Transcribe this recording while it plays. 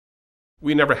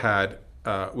we never had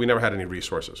any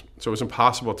resources, so it was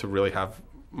impossible to really have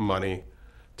money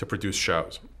to produce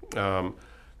shows.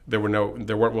 They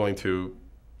weren't willing to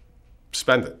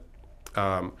spend it.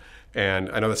 And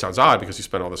I know that sounds odd because you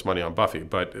spent all this money on Buffy,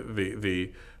 but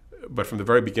but from the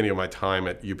very beginning of my time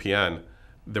at UPN,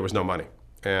 there was no money.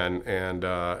 And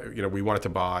we wanted to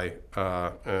buy,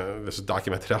 this is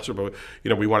documented elsewhere,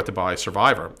 but we wanted to buy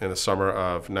Survivor in the summer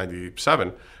of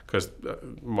 '97 because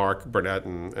Mark Burnett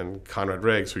and Conrad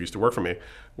Riggs, who used to work for me,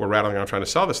 were rattling around trying to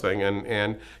sell this thing.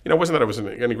 And it wasn't that it was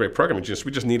any great program. We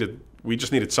just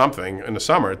needed something in the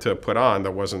summer to put on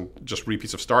that wasn't just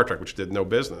repeats of Star Trek, which did no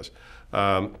business.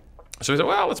 So we said,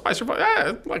 well, let's buy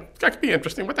Survivor. That could be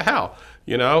interesting. What the hell,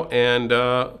 And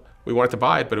we wanted to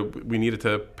buy it, but we needed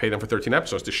to pay them for 13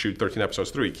 episodes to shoot 13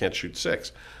 episodes through. You can't shoot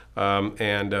 6.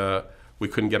 And we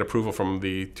couldn't get approval from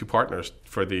the two partners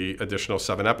for the additional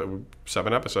 7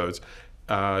 episodes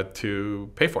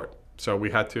to pay for it. So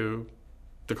we had to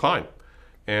decline.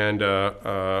 And, they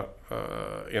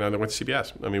went to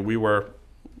CBS. I mean,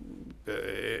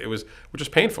 it was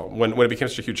just painful. When it became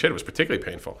such a huge hit, it was particularly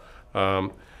painful. So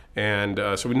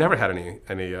we never had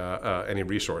any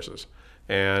resources.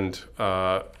 And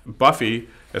Buffy,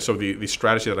 and so the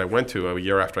strategy that I went to a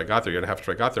year and a half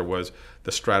after I got there, was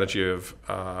the strategy of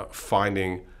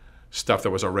finding stuff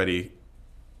that was already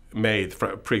made,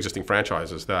 pre-existing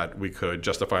franchises that we could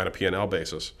justify on a P&L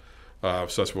basis. So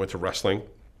that's when we went to wrestling,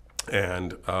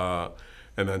 and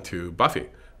then to Buffy,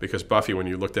 because Buffy, when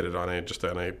you looked at it on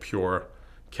a pure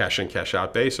cash in, cash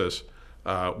out basis,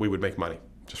 we would make money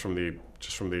just from the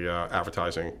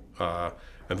advertising.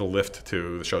 And the lift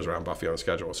to the shows around Buffy on the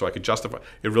schedule, so I could justify.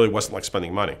 It really wasn't like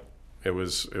spending money. It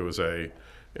was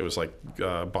like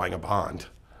buying a bond.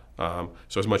 So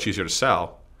it was much easier to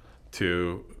sell.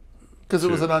 Because it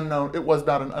was an unknown. It was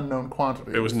not an unknown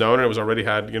quantity. It was known, and it was already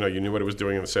had. You knew what it was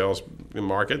doing in the sales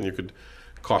market, and you could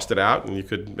cost it out, and you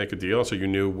could make a deal, so you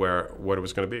knew what it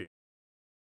was going to be.